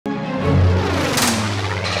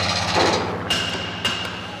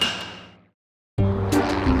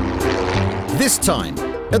This time,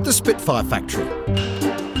 at the Spitfire Factory.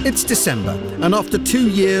 It's December, and after 2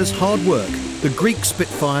 years' hard work, the Greek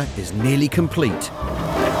Spitfire is nearly complete.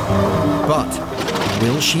 But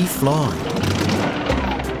will she fly?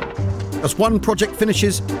 As one project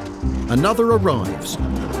finishes, another arrives.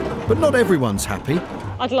 But not everyone's happy.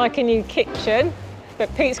 I'd like a new kitchen,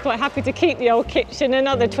 but Pete's quite happy to keep the old kitchen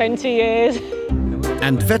another 20 years.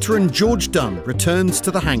 And veteran George Dunn returns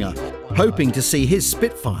to the hangar, hoping to see his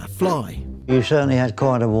Spitfire fly. You certainly had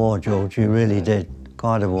quite a war, George, you really did.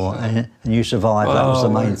 Quite a war, and you survived, that was the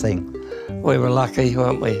main thing. We were lucky,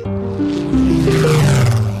 weren't we?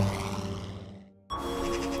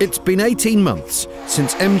 It's been 18 months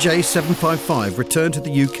since MJ 755 returned to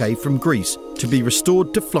the UK from Greece to be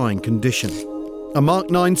restored to flying condition. A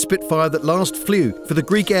Mark IX Spitfire that last flew for the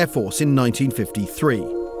Greek Air Force in 1953.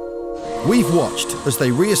 We've watched as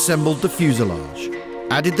they reassembled the fuselage,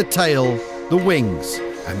 added the tail, the wings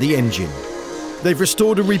and the engine. They've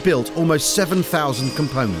restored and rebuilt almost 7,000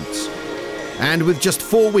 components. And with just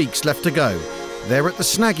 4 weeks left to go, they're at the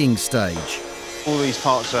snagging stage. All these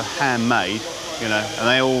parts are handmade, you know, and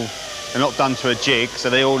they're not done to a jig, so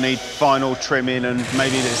they all need final trimming and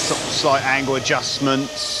maybe there's slight angle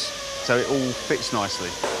adjustments, so it all fits nicely.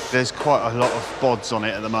 There's quite a lot of bods on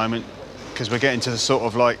it at the moment because we're getting to the sort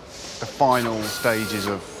of like the final stages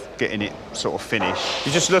of getting it sort of finished.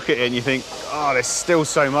 You just look at it and you think, oh, there's still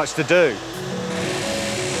so much to do.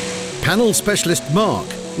 Panel specialist Mark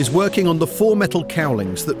is working on the 4 metal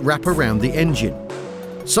cowlings that wrap around the engine,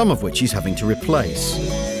 some of which he's having to replace.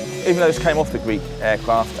 Even though this came off the Greek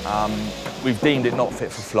aircraft, we've deemed it not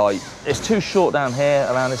fit for flight. It's too short down here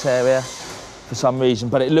around this area for some reason,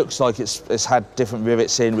 but it looks like it's had different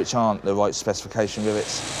rivets in which aren't the right specification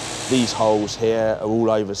rivets. These holes here are all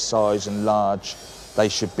oversized and large. They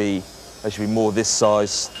should be more this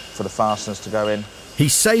size for the fasteners to go in.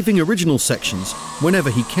 He's saving original sections whenever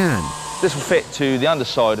he can. This will fit to the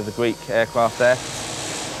underside of the Greek aircraft there.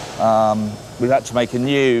 We've had to make a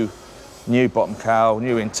new bottom cowl,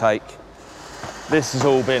 new intake. This has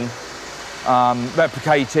all been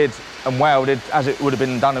replicated and welded as it would have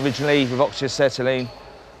been done originally with oxyacetylene.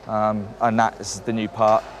 And that is the new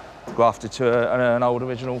part, grafted to an old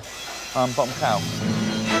original bottom cowl.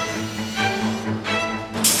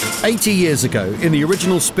 80 years ago, in the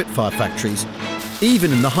original Spitfire factories,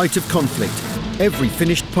 even in the height of conflict, every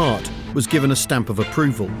finished part was given a stamp of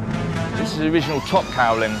approval. This is the original top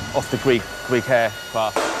cowling off the Greek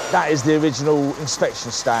aircraft. That is the original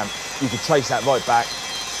inspection stamp. You could trace that right back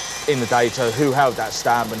in the data, who held that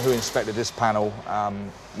stamp and who inspected this panel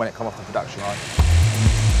when it came off the production line.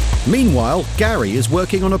 Meanwhile, Gary is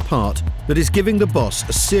working on a part that is giving the boss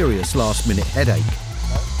a serious last-minute headache.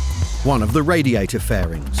 One of the radiator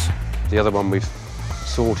fairings. The other one we've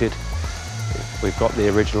sorted. We've got the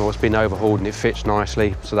original, it's been overhauled and it fits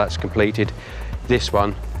nicely, so that's completed. This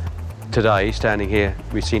one, today, standing here,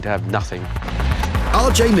 we seem to have nothing.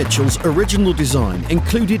 R.J. Mitchell's original design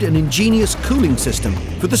included an ingenious cooling system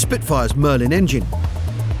for the Spitfire's Merlin engine.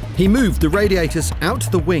 He moved the radiators out to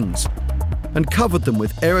the wings and covered them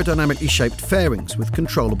with aerodynamically shaped fairings with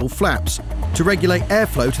controllable flaps to regulate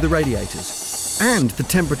airflow to the radiators and the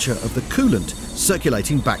temperature of the coolant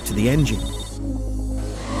circulating back to the engine.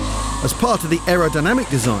 As part of the aerodynamic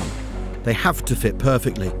design, they have to fit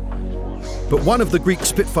perfectly. But one of the Greek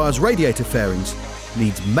Spitfire's radiator fairings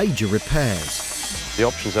needs major repairs. The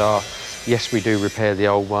options are, yes, we do repair the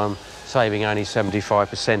old one, saving only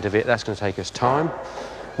 75% of it. That's going to take us time.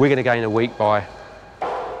 We're going to gain a week by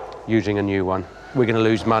using a new one. We're going to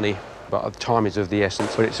lose money, but time is of the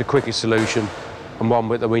essence. But it's a quicker solution and one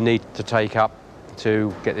that we need to take up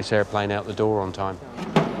to get this airplane out the door on time.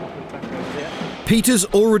 Peter's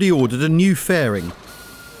already ordered a new fairing,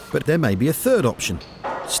 but there may be a third option,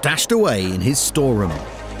 stashed away in his storeroom.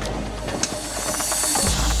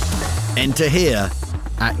 Enter here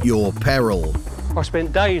at your peril. I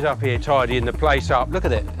spent days up here tidying the place up. Look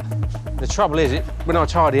at it. The trouble is, when I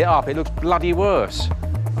tidy it up, it looks bloody worse.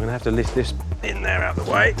 I'm going to have to lift this in there out of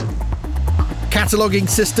the way. Cataloguing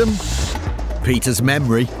system, Peter's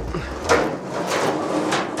memory.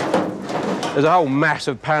 There's a whole mass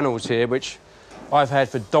of panels here, which I've had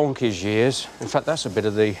for donkey's years. In fact, that's a bit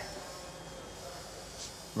of the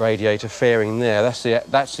radiator fairing there. That's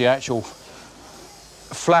the actual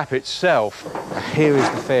flap itself. Here is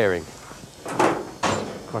the fairing.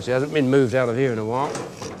 Of course, it hasn't been moved out of here in a while.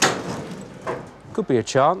 Could be a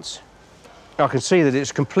chance. I can see that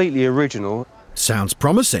it's completely original. Sounds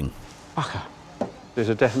promising. Okay. There's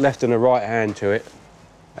a left and a right hand to it,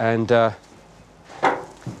 and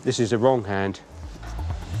this is the wrong hand.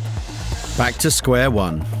 Back to square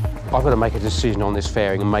one. I've got to make a decision on this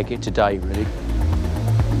fairing and make it today, really.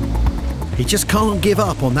 He just can't give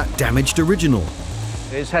up on that damaged original.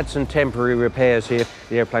 It's had some temporary repairs here.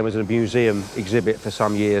 The airplane was in a museum exhibit for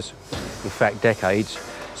some years, in fact decades,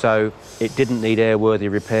 so it didn't need airworthy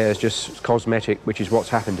repairs, just cosmetic, which is what's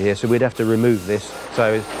happened here, so we'd have to remove this.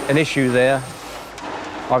 So an issue there.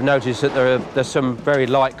 I've noticed that there's some very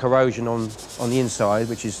light corrosion on the inside,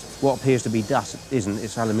 which is what appears to be dust. It isn't,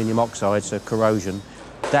 it's aluminium oxide, so corrosion.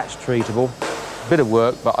 That's treatable. Bit of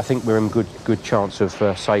work, but I think we're in good chance of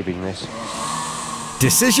saving this.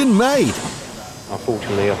 Decision made.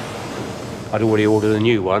 Unfortunately, I'd already ordered a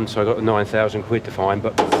new one, so I got 9,000 quid to find,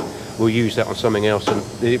 but we'll use that on something else, and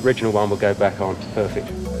the original one will go back on. Perfect.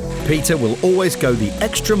 Peter will always go the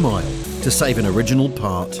extra mile to save an original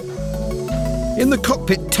part. In the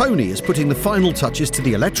cockpit, Tony is putting the final touches to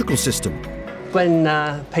the electrical system.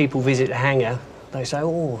 When people visit a hangar, they say,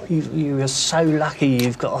 oh, you are so lucky,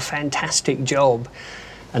 you've got a fantastic job.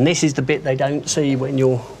 And this is the bit they don't see when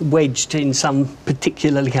you're wedged in some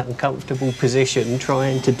particularly uncomfortable position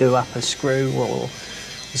trying to do up a screw or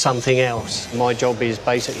something else. My job is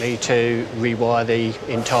basically to rewire the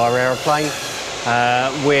entire aeroplane.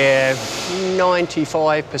 We're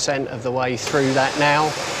 95% of the way through that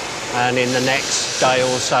now, and in the next day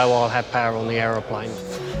or so I'll have power on the aeroplane.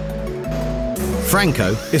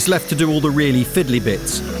 Franco is left to do all the really fiddly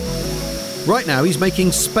bits. Right now he's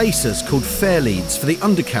making spacers called fair leads for the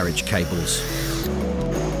undercarriage cables.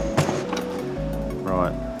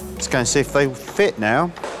 Right, let's go and see if they fit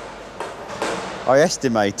now. I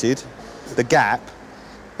estimated the gap,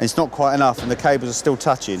 and it's not quite enough, and the cables are still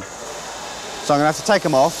touching. So I'm going to have to take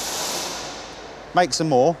them off, make some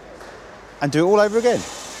more, and do it all over again.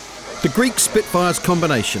 The Greek Spitfire's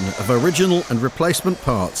combination of original and replacement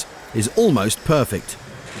parts is almost perfect.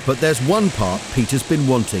 But there's one part Peter's been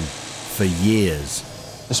wanting for years.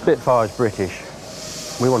 The Spitfire's British.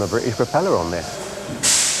 We want a British propeller on there.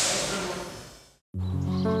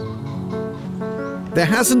 There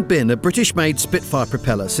hasn't been a British-made Spitfire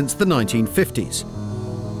propeller since the 1950s.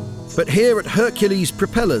 But here at Hercules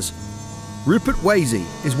Propellers, Rupert Wasey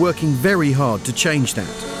is working very hard to change that.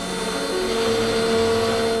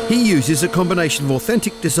 He uses a combination of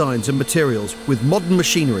authentic designs and materials with modern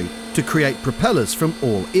machinery to create propellers from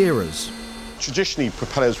all eras. Traditionally,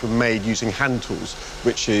 propellers were made using hand tools,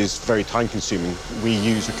 which is very time-consuming. We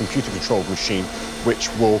use a computer-controlled machine which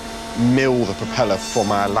will mill the propeller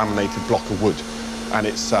from a laminated block of wood, and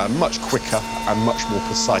it's much quicker and much more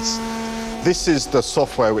precise. This is the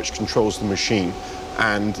software which controls the machine,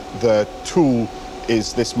 and the tool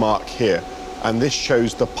is this mark here, and this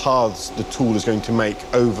shows the paths the tool is going to make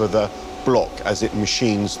over the block as it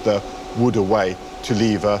machines the wood away to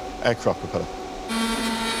leave an aircraft propeller.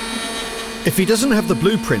 If he doesn't have the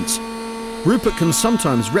blueprints, Rupert can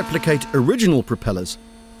sometimes replicate original propellers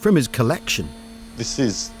from his collection. This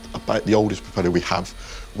is about the oldest propeller we have,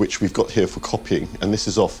 which we've got here for copying, and this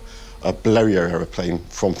is off a Blériot aeroplane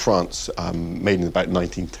from France, made in about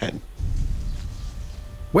 1910.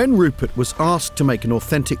 When Rupert was asked to make an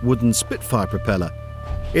authentic wooden Spitfire propeller,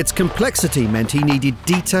 its complexity meant he needed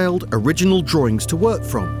detailed, original drawings to work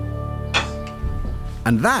from.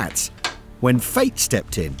 And that's when fate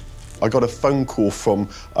stepped in. I got a phone call from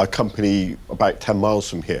a company about 10 miles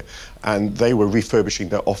from here, and they were refurbishing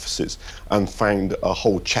their offices and found a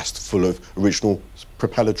whole chest full of original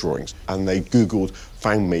propeller drawings. And they Googled,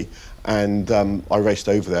 found me, and I raced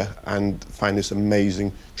over there and found this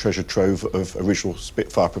amazing treasure trove of original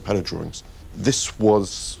Spitfire propeller drawings. This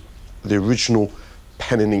was the original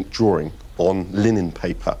pen and ink drawing on linen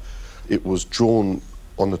paper. It was drawn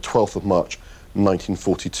on the 12th of March,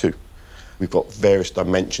 1942. We've got various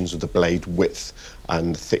dimensions of the blade width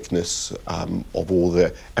and thickness of all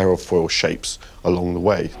the aerofoil shapes along the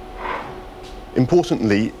way.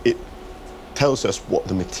 Importantly, it tells us what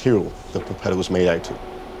the material the propeller was made out of.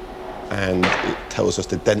 And it tells us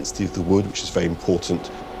the density of the wood, which is very important.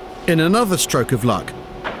 In another stroke of luck,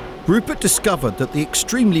 Rupert discovered that the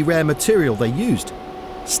extremely rare material they used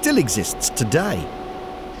still exists today.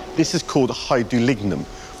 This is called hydrolignum.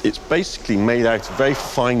 It's basically made out of very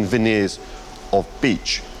fine veneers of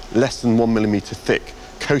beech, less than 1 millimeter thick,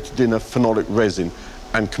 coated in a phenolic resin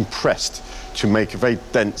and compressed to make a very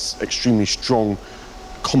dense, extremely strong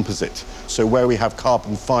composite. So where we have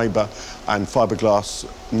carbon fibre and fiberglass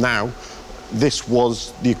now, this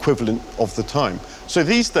was the equivalent of the time. So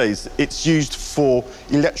these days, it's used for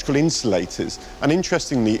electrical insulators, and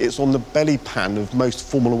interestingly, it's on the belly pan of most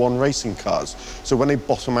Formula One racing cars. So when they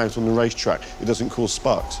bottom out on the racetrack, it doesn't cause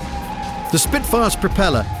sparks. The Spitfire's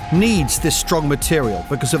propeller needs this strong material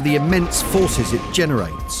because of the immense forces it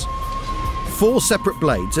generates. 4 separate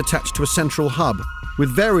blades attached to a central hub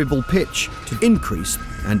with variable pitch to increase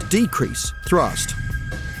and decrease thrust.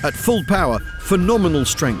 At full power, phenomenal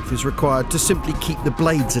strength is required to simply keep the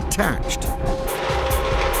blades attached.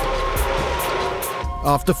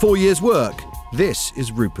 After 4 years' work, this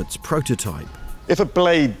is Rupert's prototype. If a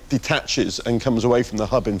blade detaches and comes away from the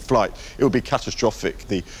hub in flight, it will be catastrophic.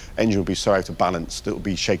 The engine will be so out of balance that it will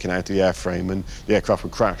be shaken out of the airframe and the aircraft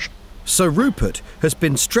will crash. So Rupert has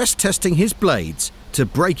been stress testing his blades to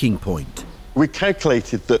breaking point. We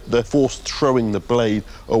calculated that the force throwing the blade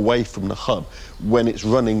away from the hub when it's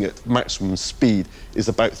running at maximum speed is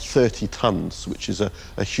about 30 tons, which is a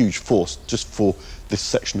huge force just for this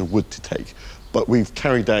section of wood to take. But we've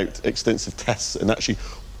carried out extensive tests and actually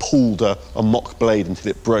pulled a mock blade until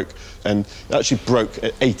it broke, and it actually broke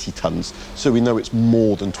at 80 tons, so we know it's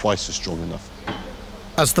more than twice as strong enough.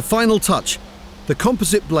 As the final touch, the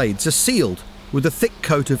composite blades are sealed with a thick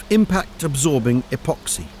coat of impact-absorbing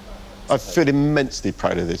epoxy. I feel immensely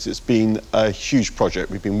proud of this. It's been a huge project.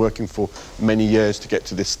 We've been working for many years to get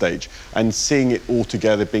to this stage, and seeing it all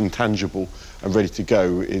together, being tangible and ready to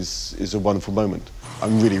go is a wonderful moment.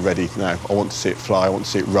 I'm really ready now. I want to see it fly, I want to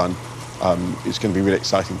see it run. It's going to be really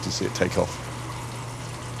exciting to see it take off.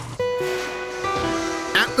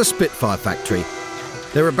 At the Spitfire factory,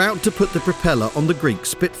 they're about to put the propeller on the Greek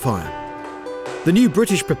Spitfire. The new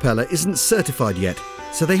British propeller isn't certified yet,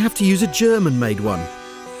 so they have to use a German-made one.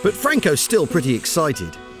 But Franco's still pretty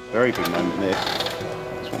excited. Very big moment there.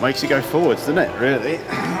 That's what makes it go forwards, doesn't it, really?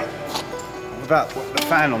 Without the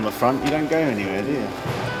fan on the front, you don't go anywhere, do you?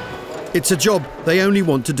 It's a job they only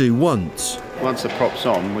want to do once. Once the prop's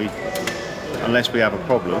on, unless we have a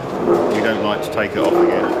problem, we don't like to take it off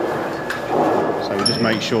again. So we just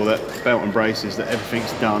make sure that belt and braces, that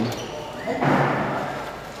everything's done,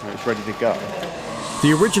 and it's ready to go.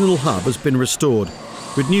 The original hub has been restored,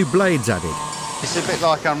 with new blades added. It's a bit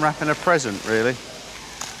like unwrapping a present, really.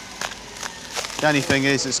 The only thing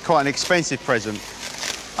is, it's quite an expensive present.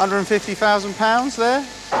 £150,000 there.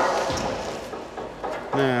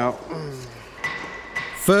 Now,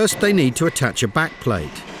 first they need to attach a back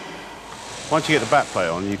plate. once you get the back plate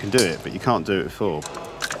on, you can do it, but you can't do it before.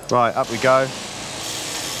 Right, up we go.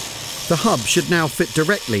 The hub should now fit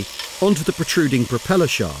directly onto the protruding propeller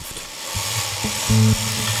shaft.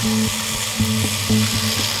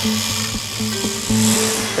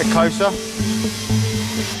 Bit closer.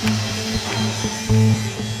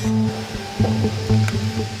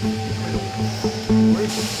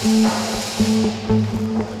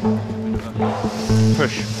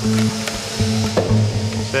 Push.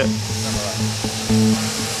 That's it.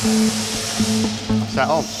 That's that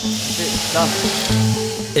on. That's it. Done.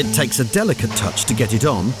 It takes a delicate touch to get it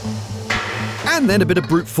on, and then a bit of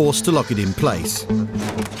brute force to lock it in place.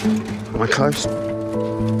 Am I close?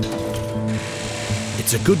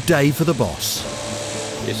 It's a good day for the boss.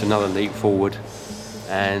 It's another leap forward,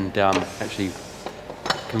 and actually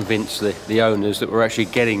convince the owners that we're actually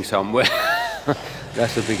getting somewhere.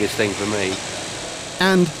 That's the biggest thing for me.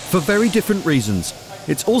 And for very different reasons,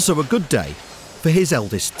 it's also a good day for his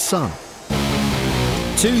eldest son.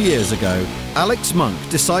 2 years ago, Alex Monk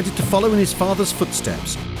decided to follow in his father's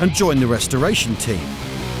footsteps and join the restoration team.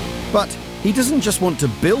 But he doesn't just want to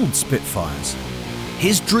build Spitfires.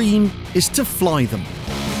 His dream is to fly them.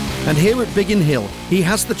 And here at Biggin Hill, he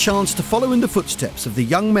has the chance to follow in the footsteps of the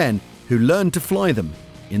young men who learned to fly them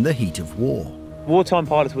in the heat of war. Wartime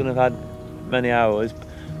pilots wouldn't have had many hours.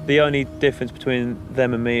 The only difference between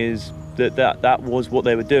them and me is that was what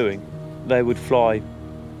they were doing. They would fly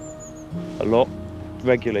a lot,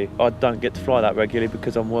 regularly. I don't get to fly that regularly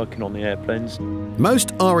because I'm working on the airplanes.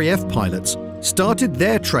 Most RAF pilots started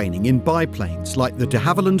their training in biplanes like the de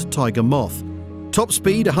Havilland Tiger Moth. Top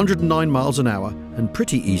speed 109 miles an hour and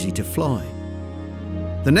pretty easy to fly.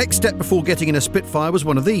 The next step before getting in a Spitfire was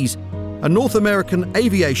one of these, a North American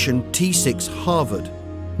Aviation T6 Harvard,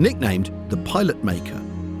 nicknamed the Pilot Maker.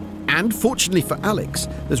 And fortunately for Alex,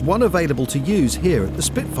 there's one available to use here at the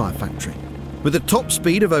Spitfire factory. With a top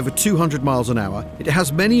speed of over 200 miles an hour, it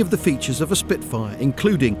has many of the features of a Spitfire,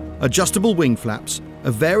 including adjustable wing flaps,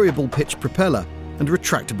 a variable pitch propeller, and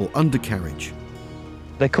retractable undercarriage.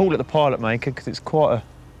 They call it the Pilot Maker because it's quite a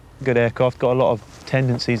good aircraft, got a lot of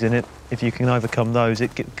tendencies in it. If you can overcome those,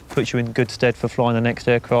 it puts you in good stead for flying the next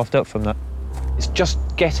aircraft up from that. It's just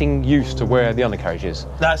getting used to where the undercarriage is.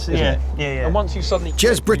 That's it. Yeah. And once you suddenly...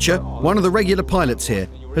 Jez Britcher, one of the regular pilots here,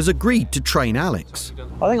 has agreed to train Alex.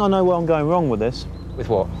 I think I know where I'm going wrong with this. With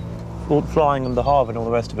what? All flying and the Harvard and all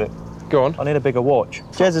the rest of it. Go on. I need a bigger watch.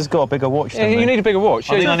 Jez has got a bigger watch than me. You need a bigger watch.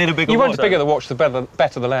 I think I need a bigger watch. You want the bigger the watch, the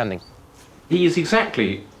better the landing. He is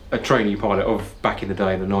exactly a trainee pilot of back in the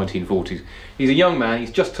day in the 1940s. He's a young man,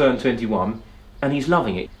 he's just turned 21, and he's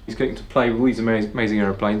loving it. He's getting to play with all these amazing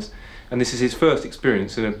aeroplanes, and this is his first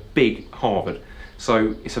experience in a big Harvard.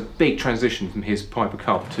 So it's a big transition from his Piper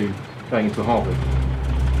Cub to going into a Harvard.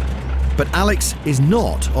 But Alex is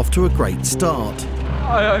not off to a great start.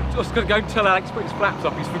 I was going to go and tell Alex to put his flaps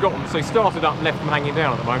up, he's forgotten, so he started up and left them hanging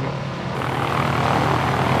down at the moment.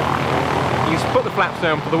 He's put the flaps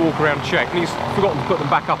down for the walk-around check, and he's forgotten to put them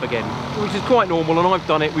back up again, which is quite normal, and I've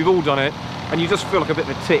done it, we've all done it, and you just feel like a bit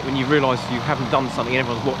of a tit when you realise you haven't done something and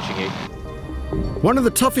everyone's watching you. One of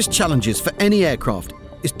the toughest challenges for any aircraft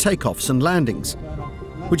is takeoffs and landings,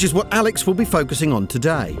 which is what Alex will be focusing on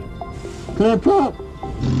today. Clip up!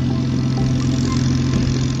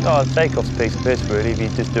 Oh, takeoff's a piece of piss really. If you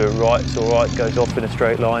just do it right, it's all right. It goes off in a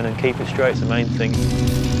straight line and keep it straight. It's the main thing.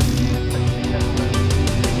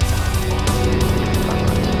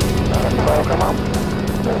 Come on.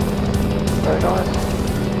 Very nice.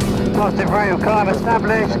 Positive rate of climb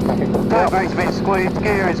established. Airbase's been squeezed.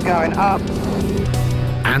 Gear is going up.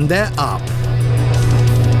 And they're up.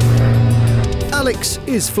 Alex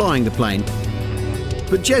is flying the plane,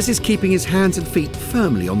 but Jez is keeping his hands and feet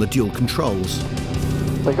firmly on the dual controls.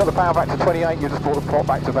 So you've got the power back to 28, you just brought the prop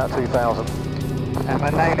back to about 2,000. And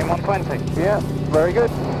we're nailing 120. Yeah, very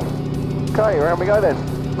good. Okay, around we go then.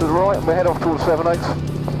 To the right, and we head off towards 7/8.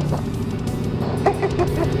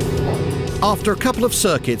 After a couple of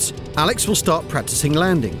circuits, Alex will start practicing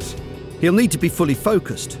landings. He'll need to be fully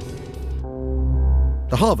focused.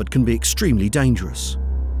 The Harvard can be extremely dangerous.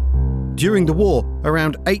 During the war,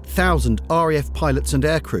 around 8,000 RAF pilots and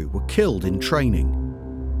aircrew were killed in training.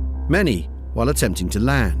 Many while attempting to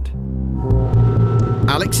land.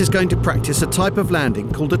 Alex is going to practice a type of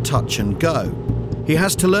landing called a touch and go. He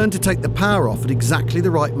has to learn to take the power off at exactly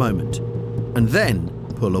the right moment, and then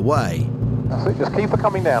pull away. That's it, just keep her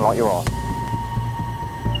coming down like you are.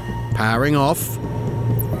 Powering off.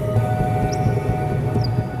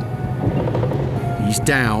 He's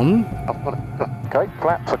down. Okay,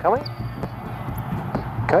 flaps are coming.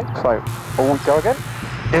 Okay, so all go again.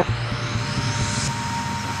 Yep.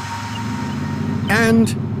 And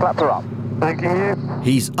flaps are up. Thank you.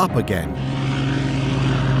 He's up again.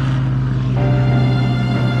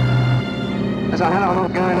 There's a hell of a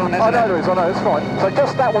lot going on there. I know there is, I know, it's fine. So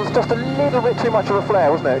just that one's just a little bit too much of a flare,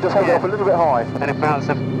 wasn't it? It just held it up a little bit high. And it bounced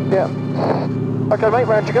them. Yeah. Okay, mate,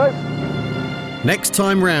 round you go. Next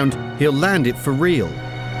time round, he'll land it for real.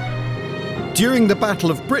 During the Battle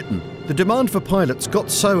of Britain, the demand for pilots got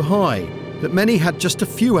so high that many had just a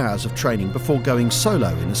few hours of training before going solo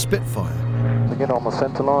in a Spitfire. So get on the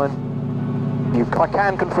centre line. I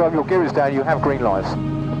can confirm your gear is down, you have green lights.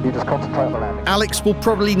 You just concentrate on the landing. Alex will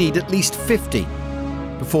probably need at least 50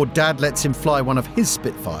 before Dad lets him fly one of his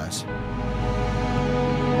Spitfires.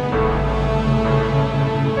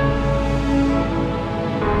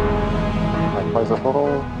 Close the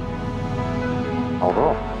throttle. Hold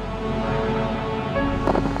on.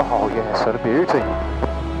 Oh yes, what a beauty.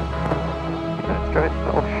 Straight,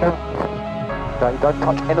 little show. Don't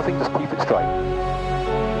touch anything, just keep it straight.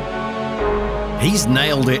 He's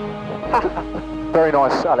nailed it. Very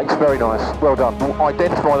nice, Alex, very nice. Well done.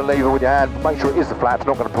 Identify the lever with your hand, make sure it is the flaps,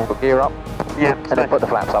 not going to pull the gear up. Yeah. And then put the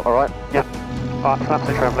flaps up, all right? Yeah. All right, flaps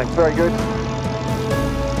are travelling. Very good.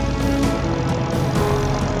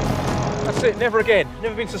 That's it, never again.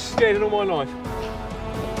 Never been so scared in all my life.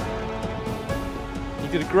 You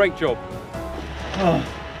did a great job. Oh,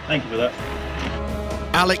 thank you for that.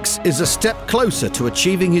 Alex is a step closer to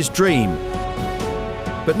achieving his dream.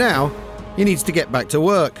 But now, he needs to get back to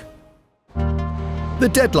work. The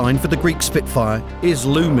deadline for the Greek Spitfire is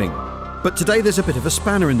looming. But today there's a bit of a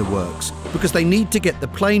spanner in the works because they need to get the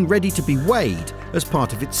plane ready to be weighed as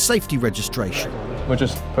part of its safety registration. We're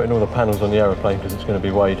just putting all the panels on the aeroplane because it's going to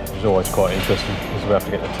be weighed, which is always quite interesting because we have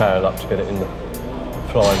to get the tail up to get it in the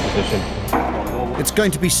flying position. It's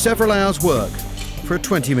going to be several hours' work for a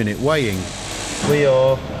 20-minute weighing. We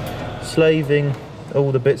are slaving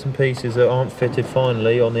all the bits and pieces that aren't fitted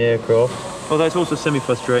finally on the aircraft. Although it's also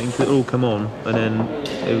semi-frustrating because it'll all come on and then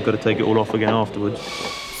we've got to take it all off again afterwards.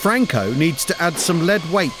 Franco needs to add some lead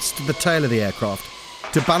weights to the tail of the aircraft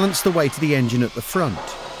to balance the weight of the engine at the front.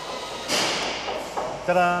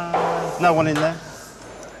 Ta-da! No one in there.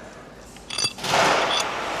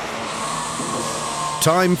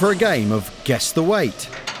 Time for a game of Guess the Weight.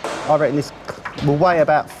 I reckon this will weigh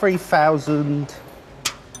about 3,000...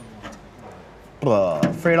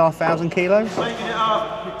 3,500 kilos. Making it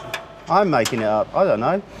up. I'm making it up, I don't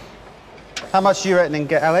know. How much do you reckon and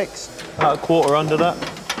get, Alex? About a quarter under that.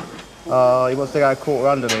 Oh, he wants to go a quarter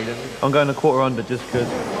under me, doesn't he? I'm going a quarter under just because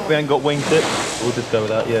we ain't got wingtips. We'll just go with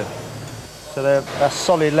that, yeah. So that's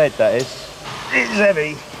solid lead, that is. It's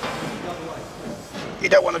heavy. You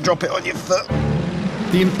don't want to drop it on your foot.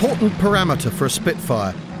 The important parameter for a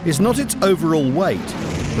Spitfire is not its overall weight,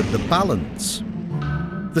 but the balance.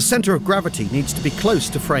 The centre of gravity needs to be close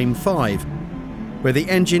to frame 5, where the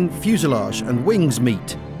engine, fuselage and wings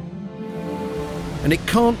meet. And it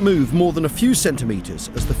can't move more than a few centimetres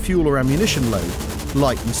as the fuel or ammunition load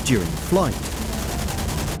lightens during flight.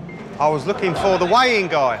 I was looking for the weighing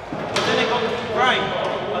guy.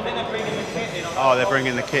 I think they're bringing the kit in. Oh, they're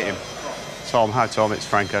bringing the kit in. Tom, hi Tom, it's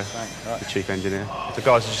Franco, the chief engineer. The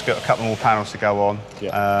guys have just got a couple more panels to go on,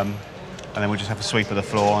 and then we'll just have a sweep of the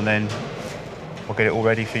floor, and then we'll get it all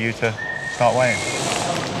ready for you to start weighing.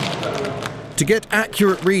 To get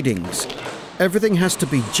accurate readings, everything has to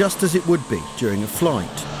be just as it would be during a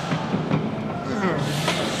flight.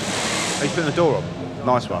 Oh, you putting the door up?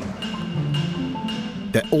 Nice one.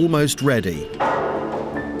 They're almost ready.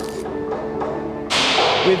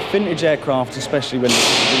 With vintage aircraft, especially when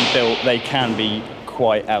they're rebuilt, they can be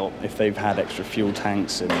quite out if they've had extra fuel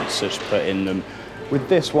tanks and such put in them. With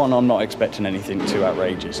this one, I'm not expecting anything too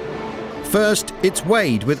outrageous. First, it's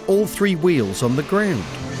weighed with all 3 wheels on the ground.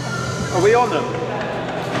 Are we on them?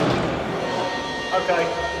 Okay.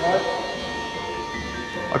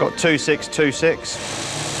 I got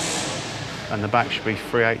 2626, and the back should be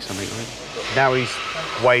 38 something. I think. Now he's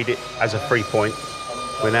weighed it as a 3 point.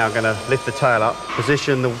 We're now going to lift the tail up,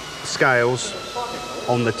 position the scales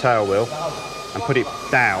on the tail wheel, and put it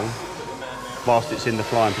down whilst it's in the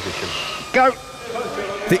flying position. Go!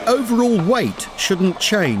 The overall weight shouldn't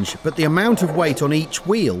change, but the amount of weight on each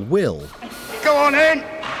wheel will. Go on in!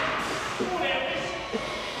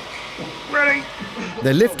 Ready?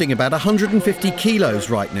 They're lifting about 150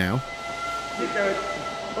 kilos right now. Keep going.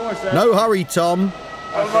 Almost there. No hurry, Tom.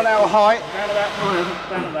 Over on our height. Down to that.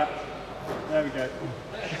 Down to that. There we go.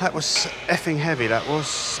 That was effing heavy, that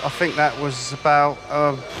was. I think that was about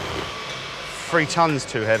 3 tons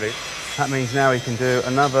too heavy. That means now he can do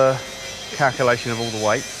another calculation of all the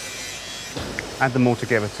weight, add them all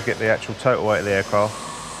together to get the actual total weight of the aircraft.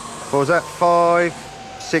 What was that? 5,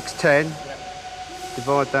 6, 10.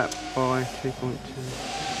 Divide that by 2.2.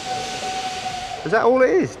 Is that all it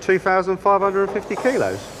is? 2,550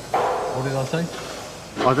 kilos? What did I say?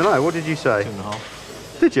 I don't know, what did you say?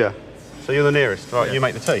 2.5. Did you? So you're the nearest, right? Yeah. You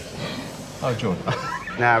make the tea. Oh, George.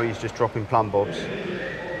 Now he's just dropping plumb bobs.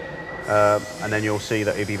 And then you'll see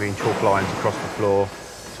that he'll be doing chalk lines across the floor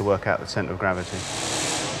to work out the centre of gravity.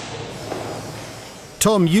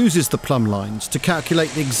 Tom uses the plumb lines to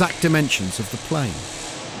calculate the exact dimensions of the plane.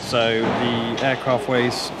 So the aircraft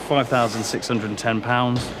weighs 5,610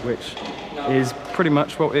 pounds, which is pretty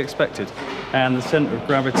much what we expected. And the centre of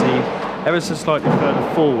gravity ever so slightly further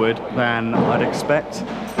forward than I'd expect.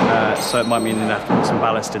 So it might mean you'd have to put some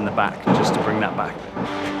ballast in the back just to bring that back.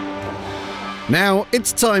 Now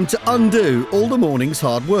it's time to undo all the morning's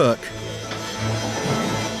hard work.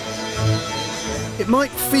 It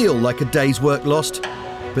might feel like a day's work lost,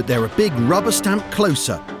 but they're a big rubber stamp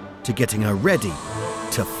closer to getting her ready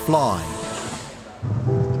to fly.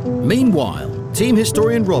 Meanwhile, team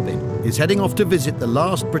historian Robin is heading off to visit the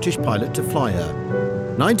last British pilot to fly her,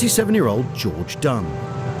 97-year-old George Dunn.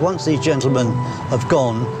 Once these gentlemen have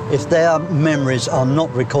gone, if their memories are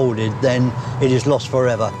not recorded, then it is lost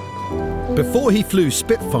forever. Before he flew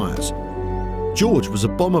Spitfires, George was a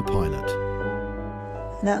bomber pilot.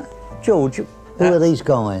 Now, George, who are these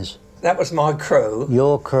guys? That was my crew.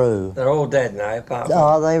 Your crew? They're all dead now, apart from...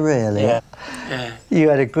 Are they really? Yeah. You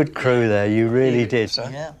had a good crew there, you really did.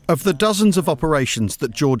 Yeah. Of the dozens of operations that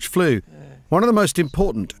George flew, one of the most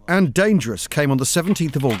important and dangerous came on the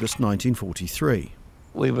 17th of August 1943.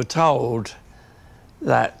 We were told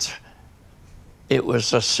that it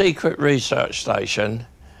was a secret research station,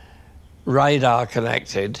 radar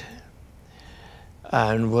connected,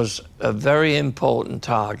 and was a very important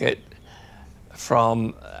target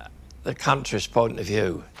from the country's point of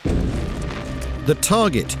view. The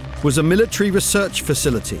target was a military research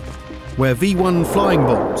facility where V-1 flying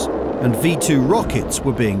bombs and V-2 rockets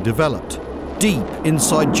were being developed, deep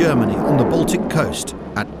inside Germany on the Baltic coast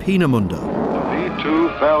at Peenemünde. The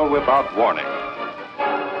V-2 fell without warning.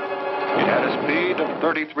 It had a speed of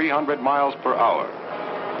 3,300 miles per hour,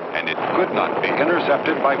 and it could not be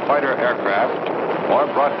intercepted by fighter aircraft or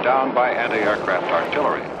brought down by anti-aircraft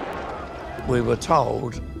artillery. We were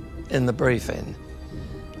told in the briefing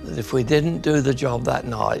that if we didn't do the job that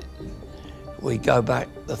night, we'd go back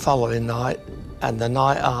the following night, and the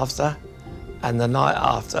night after, and the night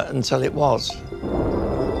after, until it was.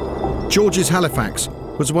 George's Halifax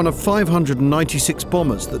was one of 596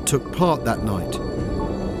 bombers that took part that night.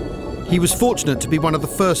 He was fortunate to be one of the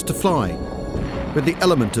first to fly, with the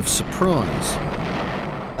element of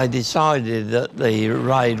surprise. They decided that the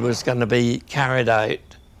raid was going to be carried out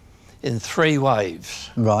in 3 waves.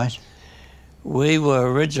 Right. We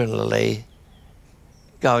were originally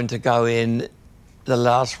going to go in the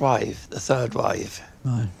last wave, the 3rd wave.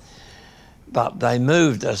 Right. But they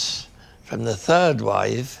moved us from the 3rd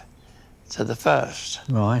wave to the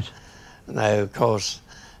 1st. Right. Now, of course,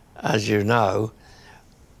 as you know,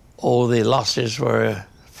 all the losses were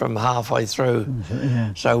from halfway through.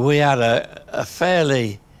 Yeah. So we had a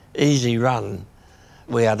fairly easy run.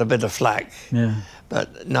 We had a bit of flak, Yeah.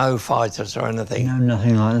 but no fighters or anything. No,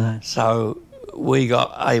 nothing like that. So we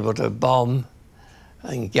got able to bomb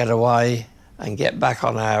and get away and get back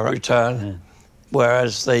on our return,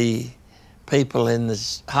 whereas the people in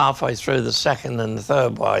this halfway through the 2nd and the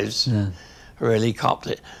 3rd waves really copped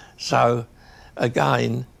it. So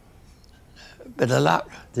again, a bit of luck.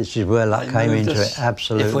 This is where luck came into it,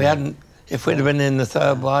 absolutely. If we'd have been in the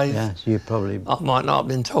 3rd wave, yes, you probably... I might not have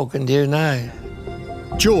been talking to you now.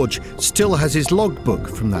 George still has his logbook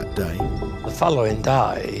from that day. The following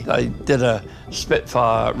day, they did a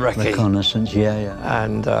Spitfire recce. Reconnaissance, yeah.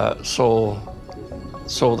 And saw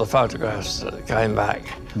the photographs that came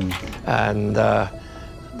back and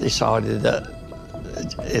decided that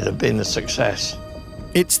it had been a success.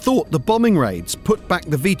 It's thought the bombing raids put back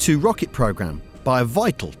the V2 rocket programme by a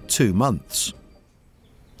vital 2 months.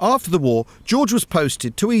 After the war, George was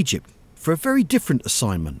posted to Egypt for a very different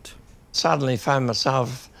assignment. Suddenly found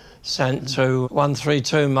myself sent to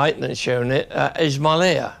 132 maintenance unit at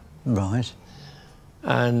Ismailia. Right.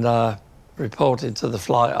 And reported to the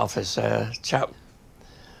flight office there, chap.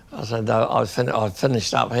 I said, I've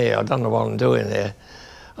finished up here, I don't know what I'm doing here.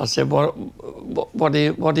 I said, what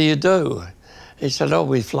do you do? He said, oh,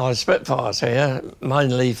 we fly Spitfires here,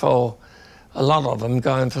 mainly for a lot of them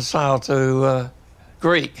going for sale to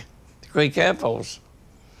Greek Air Force.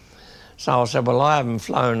 So I said, well, I haven't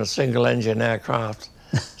flown a single engine aircraft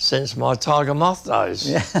since my Tiger Moth days.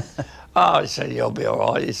 Yeah. Oh, he said, you'll be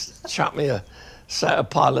all right. He chucked me a set of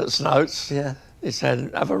pilot's notes. Yeah. He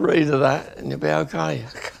said, have a read of that and you'll be okay.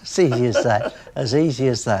 As easy as that. As easy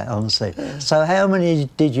as that, honestly. So how many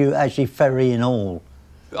did you actually ferry in all?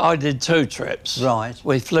 I did 2 trips. Right.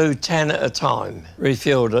 We flew 10 at a time,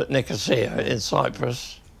 refuelled at Nicosia in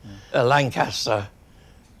Cyprus. Lancaster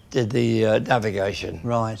did the navigation.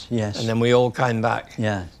 Right, yes. And then we all came back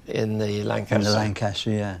yeah. in the Lancaster. In the Lancaster,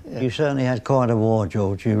 yeah. You certainly had quite a war,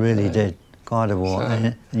 George, you really did. Quite a war.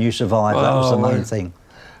 And you survived, that was the main thing.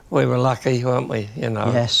 We were lucky, weren't we, you know?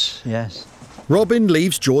 Yes, yes. Robin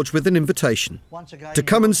leaves George with an invitation to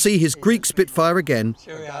come and see his Greek Spitfire again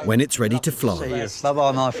when it's ready to fly.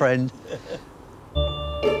 Bye-bye, my friend.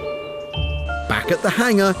 Back at the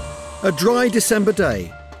hangar, a dry December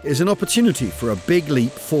day is an opportunity for a big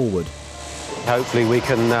leap forward. Hopefully we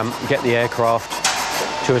can get the aircraft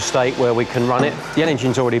to a state where we can run it. The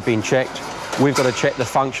engine's already been checked. We've got to check the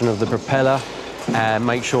function of the propeller and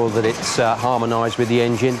make sure that it's harmonised with the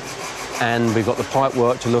engine. And we've got the pipe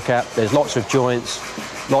work to look at. There's lots of joints,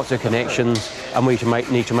 lots of connections, and we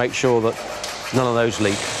need to make sure that none of those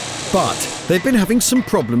leak. But they've been having some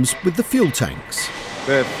problems with the fuel tanks.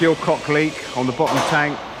 The fuel cock leak on the bottom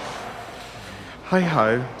tank.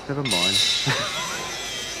 Hey-ho, never mind.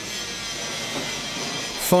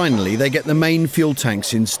 Finally, they get the main fuel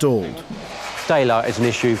tanks installed. Daylight is an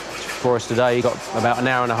issue for us today. You've got about an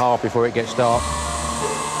hour and a half before it gets dark.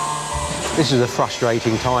 This is a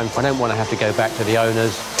frustrating time. I don't want to have to go back to the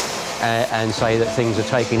owners and say that things are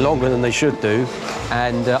taking longer than they should do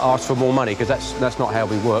and ask for more money, because that's not how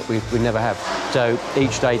we work. We never have. So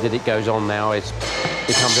each day that it goes on now, it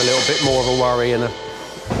becomes a little bit more of a worry and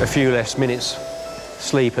a few less minutes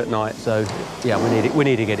sleep at night. So yeah, we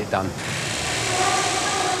need to get it done.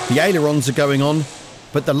 The ailerons are going on,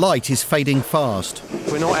 but the light is fading fast.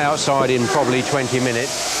 If we're not outside in probably 20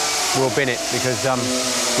 minutes, we'll bin it, because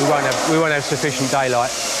we won't have sufficient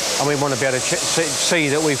daylight, and we want to be able to see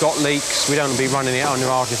that we've got leaks. We don't want to be running it under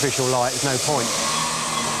artificial light. There's no point.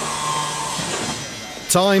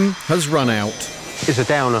 Time has run out. It's a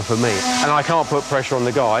downer for me, and I can't put pressure on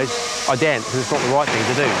the guys. I daren't, because it's not the right thing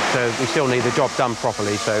to do. So we still need the job done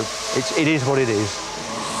properly. So it is what it is.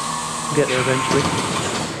 Get there eventually.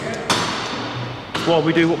 Well,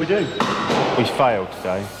 we do what we do. We failed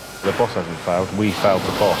today. The boss hasn't failed. We failed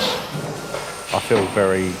the boss. I feel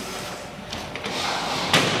very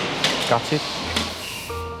gutted.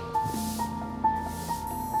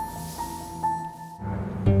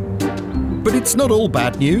 But it's not all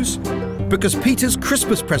bad news, because Peter's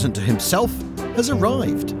Christmas present to himself has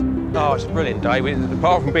arrived. Oh, it's a brilliant day.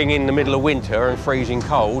 Apart from being in the middle of winter and freezing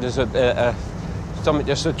cold, there's something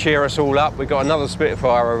just to cheer us all up. We've got another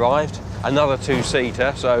Spitfire arrived, another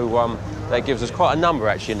two-seater, so that gives us quite a number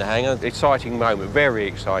actually in the hangar. Exciting moment, very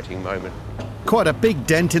exciting moment. Quite a big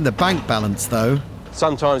dent in the bank balance, though.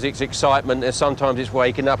 Sometimes it's excitement, and sometimes it's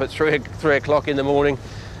waking up at 3 o'clock in the morning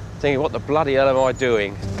thinking, what the bloody hell am I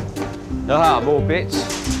doing? Ah, more bits.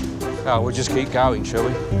 Oh, we'll just keep going, shall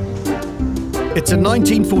we? It's a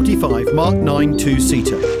 1945 Mark IX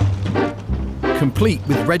two-seater, complete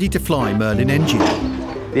with ready-to-fly Merlin engine.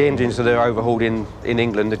 The engines that are overhauled in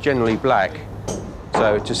England are generally black,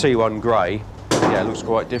 so to see one grey, yeah, it looks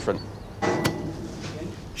quite different.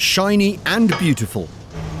 Shiny and beautiful,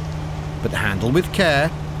 but handle with care.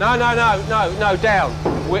 No,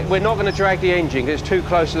 down. We're not going to drag the engine, it's too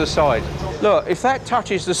close to the side. Look, if that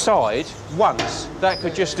touches the side once, that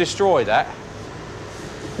could just destroy that.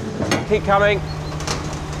 Keep coming.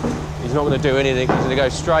 He's not going to do anything, he's going to go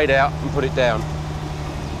straight out and put it down.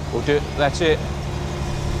 We'll do it, that's it.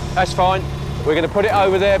 That's fine. We're going to put it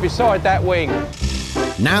over there beside that wing.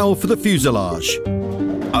 Now for the fuselage.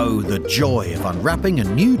 Oh, the joy of unwrapping a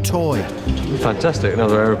new toy. Fantastic,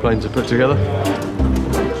 another aeroplane to put together.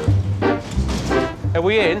 Are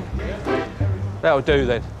we in? That'll do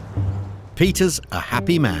then. Peter's a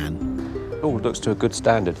happy man. Oh, looks to a good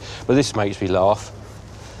standard. But this makes me laugh.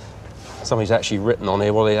 Somebody's actually written on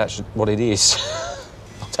here what it is.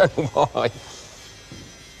 I don't know why.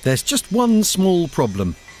 There's just one small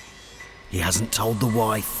problem. He hasn't told the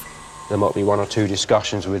wife. There might be one or two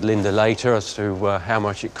discussions with Linda later as to how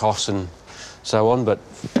much it costs and so on, but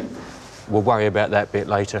we'll worry about that bit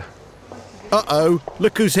later. Uh-oh,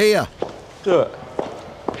 look who's here. Do it.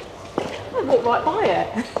 I walked right by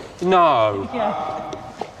it. No. Yeah.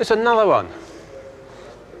 It's another one.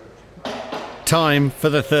 Time for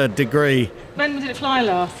the third degree. When did it fly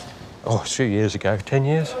last? Oh, a few years ago. 10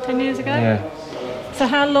 years? 10 years ago? Yeah. So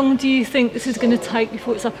how long do you think this is going to take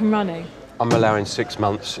before it's up and running? I'm allowing 6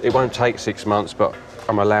 months. It won't take 6 months, but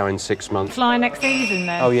I'm allowing 6 months. Fly next season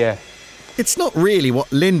then? Oh, yeah. It's not really what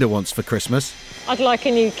Linda wants for Christmas. I'd like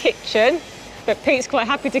a new kitchen, but Pete's quite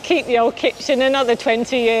happy to keep the old kitchen another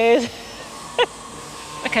 20 years.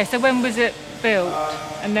 OK, so when was it built?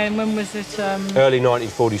 And then when was it... Early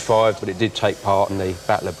 1945, but it did take part in the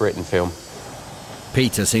Battle of Britain film.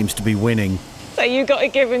 Peter seems to be winning. So you've got to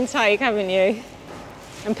give and take, haven't you?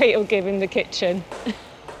 And Pete will give him the kitchen.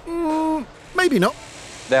 Maybe not.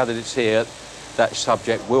 Now that it's here, that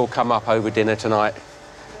subject will come up over dinner tonight.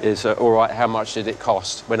 Is, all right, how much did it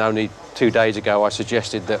cost? When only 2 days ago I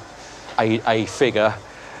suggested that a figure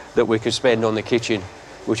that we could spend on the kitchen,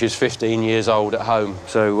 which is 15 years old at home.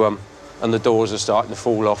 So, and the doors are starting to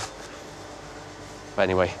fall off. But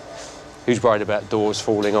anyway, who's worried about doors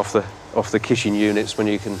falling off the kitchen units when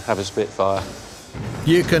you can have a Spitfire?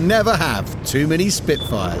 You can never have too many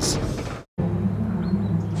Spitfires.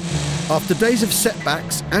 After days of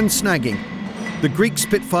setbacks and snagging, the Greek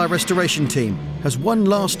Spitfire restoration team has one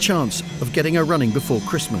last chance of getting her running before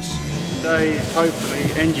Christmas. Today is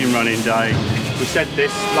hopefully engine running day. We said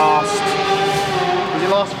this was it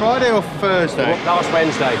last Friday or Thursday? Last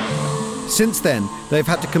Wednesday. Since then, they've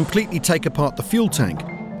had to completely take apart the fuel tank,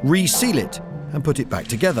 reseal it and put it back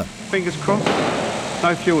together. Fingers crossed,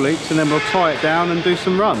 no fuel leaks, and then we'll tie it down and do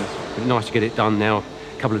some runs. It's nice to get it done now,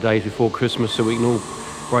 a couple of days before Christmas, so we can all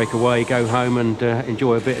break away, go home and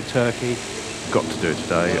enjoy a bit of turkey. Got to do it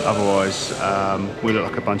today, otherwise we look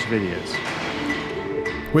like a bunch of idiots.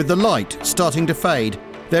 With the light starting to fade,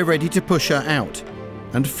 they're ready to push her out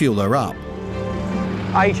and fuel her up.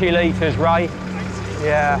 80 litres, Ray.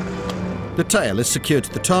 Yeah. The tail is secured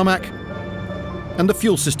to the tarmac and the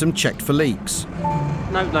fuel system checked for leaks.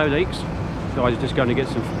 No leaks. Guys are just going to get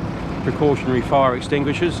some precautionary fire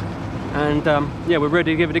extinguishers and yeah, we're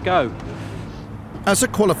ready to give it a go. As a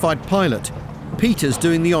qualified pilot, Peter's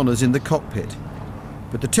doing the honours in the cockpit,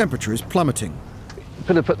 but the temperature is plummeting.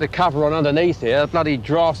 Could have put the cover on underneath here. Bloody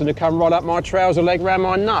draft's going to come right up my trouser leg round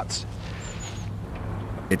my nuts.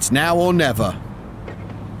 It's now or never.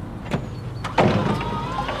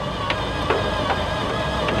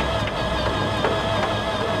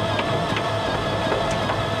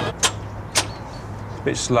 A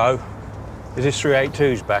bit slow. Is this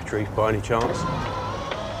 382's battery by any chance?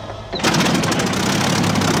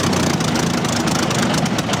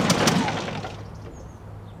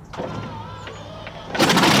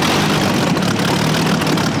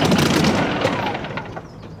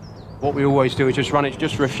 What we always do is just run it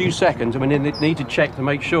just for a few seconds, and we need to check to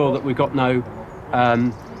make sure that we've got no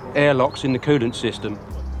airlocks in the coolant system.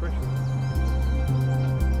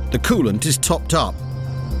 The coolant is topped up.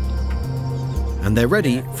 and they're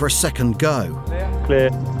ready for a second go. Clear.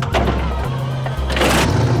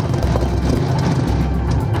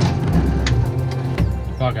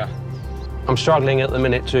 Bugger. I'm struggling at the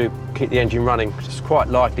minute to keep the engine running. It's quite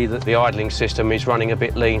likely that the idling system is running a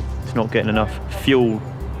bit lean. It's not getting enough fuel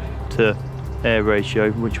to air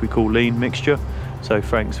ratio, which we call lean mixture. So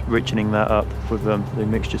Frank's richening that up with the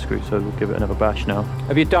mixture screw, so we'll give it another bash now.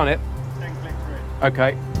 Have you done it?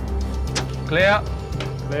 Okay. Clear.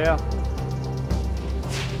 Clear.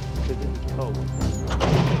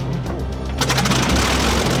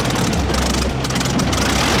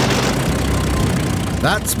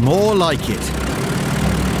 That's more like it.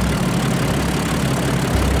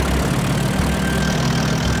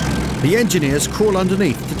 The engineers crawl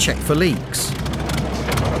underneath to check for leaks.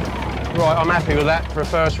 Right, I'm happy with that for a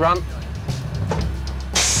first run.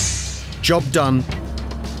 Job done,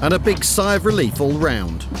 and a big sigh of relief all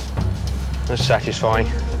round. That's satisfying.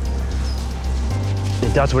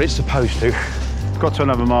 It does what it's supposed to. Got to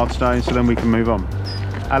another milestone, so then we can move on.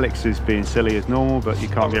 Alex is being silly as normal, but you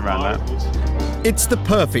can't get around that. It's the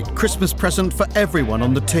perfect Christmas present for everyone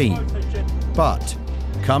on the team. But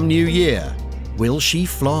come New Year, will she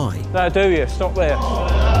fly? That'll do you. Stop there.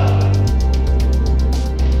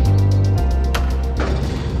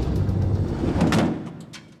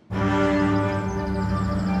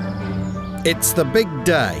 It's the big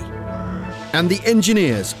day, and the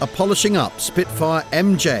engineers are polishing up Spitfire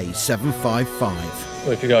MJ755.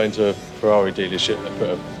 Well, if you go into a Ferrari dealership, they put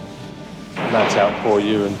a mat out for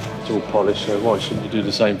you and it's all polished, so why shouldn't you do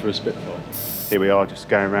the same for a Spitfire? Here we are, just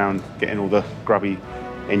going around getting all the grubby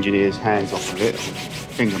engineers' hands off of it,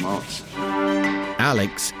 finger marks.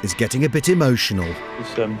 Alex is getting a bit emotional.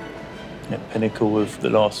 It's a pinnacle of the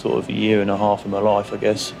last sort of year and a half of my life, I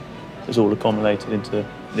guess. It's all accumulated into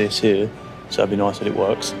this here, so it'd be nice that it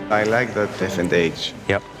works. I like that F&H.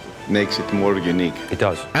 Yep. Makes it more unique. It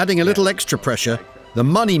does. Adding a little extra pressure, the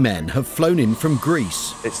money men have flown in from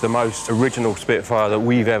Greece. It's the most original Spitfire that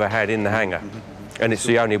we've ever had in the hangar. And it's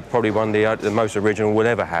the only, probably one of the most original we'll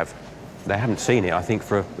ever have. They haven't seen it, I think,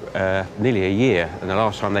 for nearly a year. And the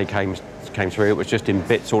last time they came through, it was just in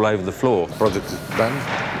bits all over the floor. Project is done?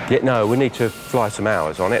 Yeah, no, we need to fly some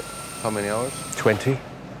hours on it. How many hours? 20.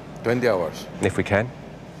 20 hours. If we can.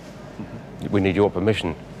 We need your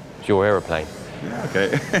permission. It's your aeroplane. Yeah,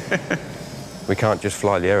 okay. We can't just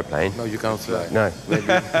fly the aeroplane. No, you can't fly. No.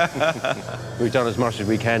 We've done as much as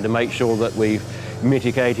we can to make sure that we've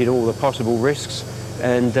mitigated all the possible risks,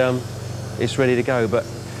 and it's ready to go, but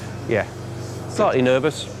yeah, slightly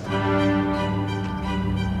nervous.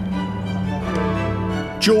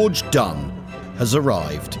 George Dunn has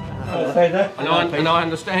arrived. And I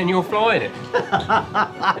understand you're flying it.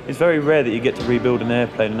 It's very rare that you get to rebuild an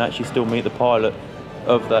airplane and actually still meet the pilot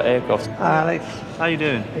of that aircraft. Alex. How you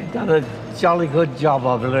doing? You've done a jolly good job,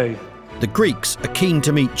 I believe. The Greeks are keen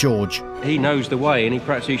to meet George. He knows the way, and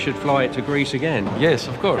perhaps he should fly it to Greece again. Yes,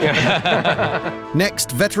 of course.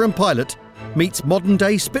 Next, veteran pilot meets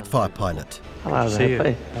modern-day Spitfire pilot. Hello See there, you.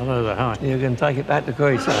 Pete. Hello there, hi. You're going to take it back to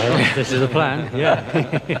Greece, are you? This is the plan,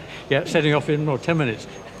 yeah. Yeah, setting off in 10 minutes.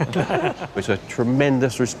 It's a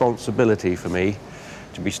tremendous responsibility for me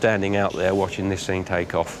to be standing out there watching this thing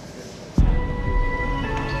take off.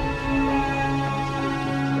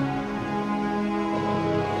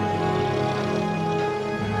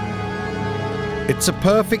 It's a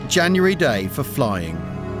perfect January day for flying.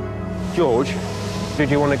 George, did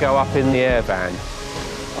you want to go up in the air van?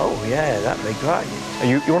 Oh, yeah, that'd be great.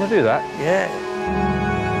 You want to do that? Yeah.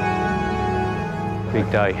 Big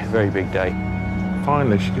day, very big day.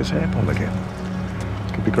 Finally, she gets airborne again.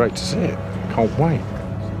 It's going to be great to see it. Can't wait.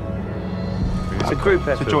 It's a group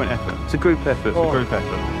effort. It's a joint effort. It's a group effort. It's a group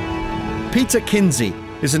effort. Peter Kinsey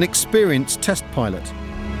is an experienced test pilot.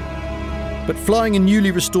 But flying a newly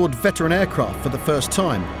restored veteran aircraft for the first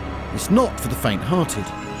time is not for the faint-hearted.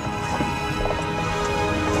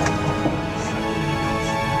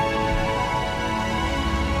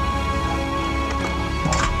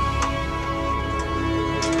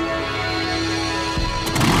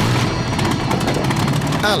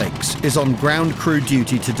 Alex is on ground crew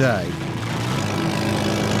duty today.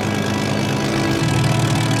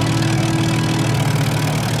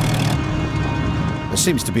 There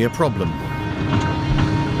seems to be a problem.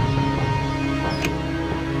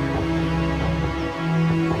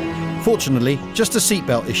 Fortunately, just a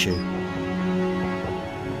seatbelt issue.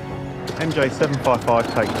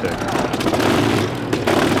 MJ755, take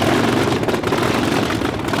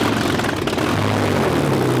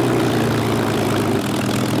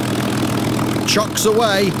 2. Chocks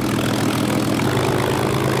away.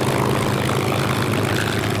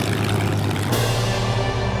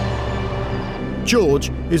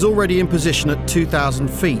 George is already in position at 2,000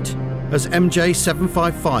 feet as MJ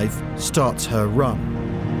 755 starts her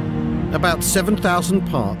run. About 7,000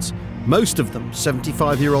 parts, most of them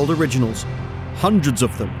 75-year-old originals, hundreds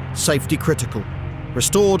of them safety critical,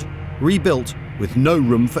 restored, rebuilt with no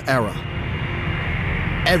room for error.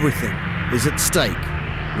 Everything is at stake,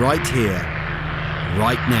 right here,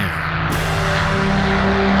 right now.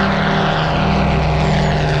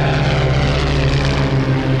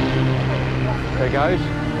 There he goes.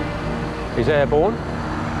 He's airborne.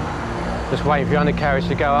 Just waiting for the undercarriage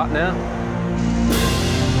to go up now.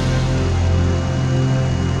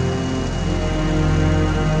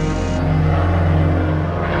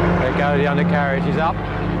 There you go, the undercarriage is up.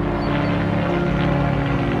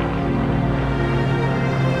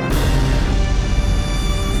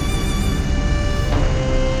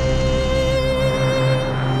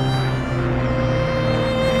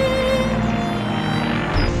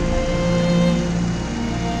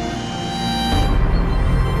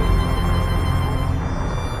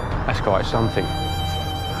 That's quite something,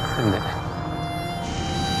 isn't it?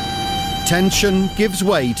 Tension gives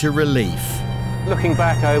way to relief. Looking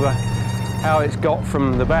back over how it's got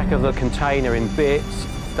from the back of the container in bits,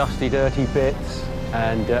 dusty, dirty bits,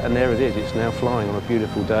 and there it is. It's now flying on a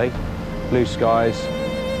beautiful day, blue skies,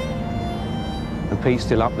 and Pete's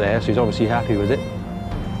still up there, so he's obviously happy with it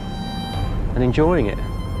and enjoying it.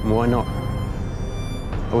 And why not?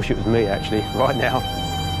 I wish it was me, actually, right now.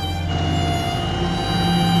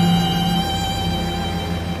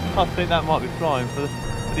 I think that might be flying for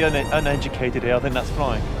the uneducated here. I think that's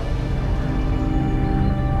flying.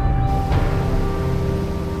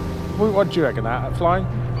 What do you reckon, that? Flying?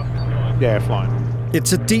 Yeah, flying.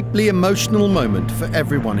 It's a deeply emotional moment for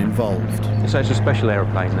everyone involved. So it's a special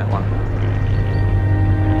aeroplane, that one.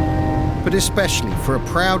 But especially for a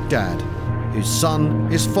proud dad whose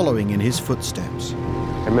son is following in his footsteps.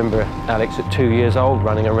 I remember Alex at 2 years old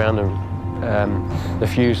running around the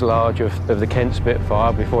fuselage of the Kent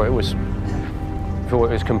Spitfire before it was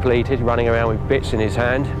completed, running around with bits in his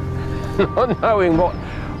hand, not knowing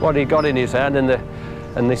what he got in his hand and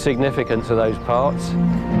the significance of those parts.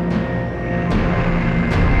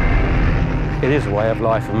 It is a way of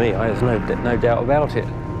life for me. There's no doubt about it.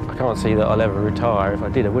 I can't see that I'll ever retire. If I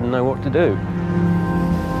did, I wouldn't know what to do.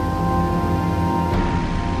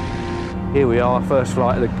 Here we are, first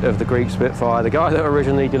flight of the Greek Spitfire. The guy that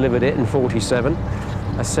originally delivered it in '47.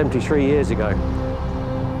 That's 73 years ago.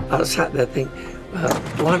 I sat there thinking,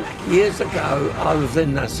 years ago I was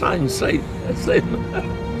in the same seat as him.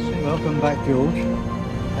 Welcome back, George.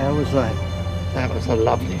 How was that? That was a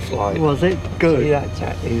lovely flight. Was it? Good. See that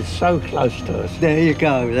chap? He was so close to us. There you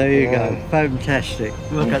go, there you go. Fantastic.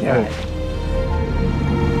 Look at that.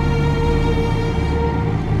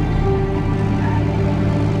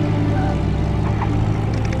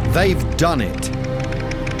 They've done it.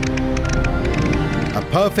 A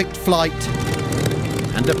perfect flight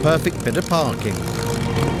and a perfect bit of parking.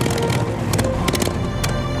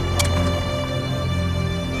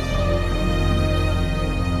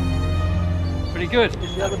 Pretty good.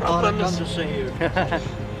 Fun to see you.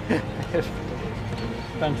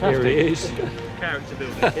 Fantastic. Here it is. Character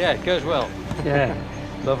building. Yeah, it goes well. Yeah.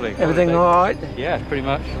 Lovely. Everything all right? Yeah, pretty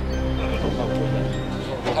much.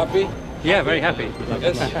 Happy? Yeah, very happy.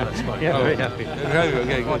 Yes. Yeah, very happy.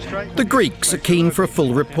 Okay, The Greeks are keen for a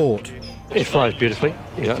full report. It flies beautifully.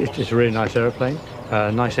 It's a really nice aeroplane.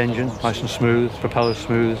 Nice engine, nice and smooth, propeller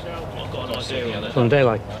smooth. So on a day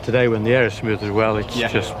like today when the air is smooth as well, it's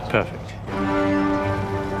just perfect.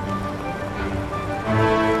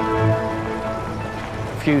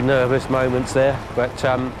 A few nervous moments there, but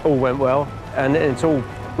all went well. And it's all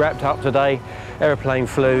wrapped up today. Aeroplane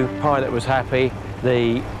flew, pilot was happy,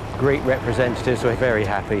 the Greek representatives were very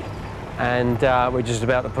happy. And we're just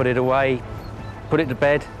about to put it away, put it to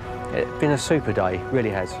bed. It's been a super day,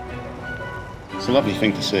 really has. It's a lovely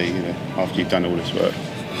thing to see, you know, after you've done all this work.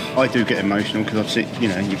 I do get emotional because I've seen, you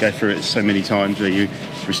know, you go through it so many times where you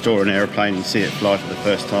restore an aeroplane and see it fly for the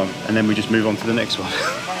first time, and then we just move on to the next one.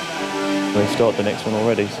 We've started the next one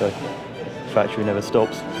already, so the factory never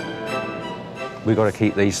stops. We've got to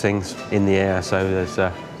keep these things in the air, so there's,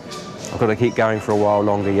 I've got to keep going for a while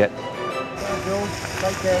longer yet. Bye, George.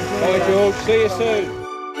 Take care. Bye, George. See you soon.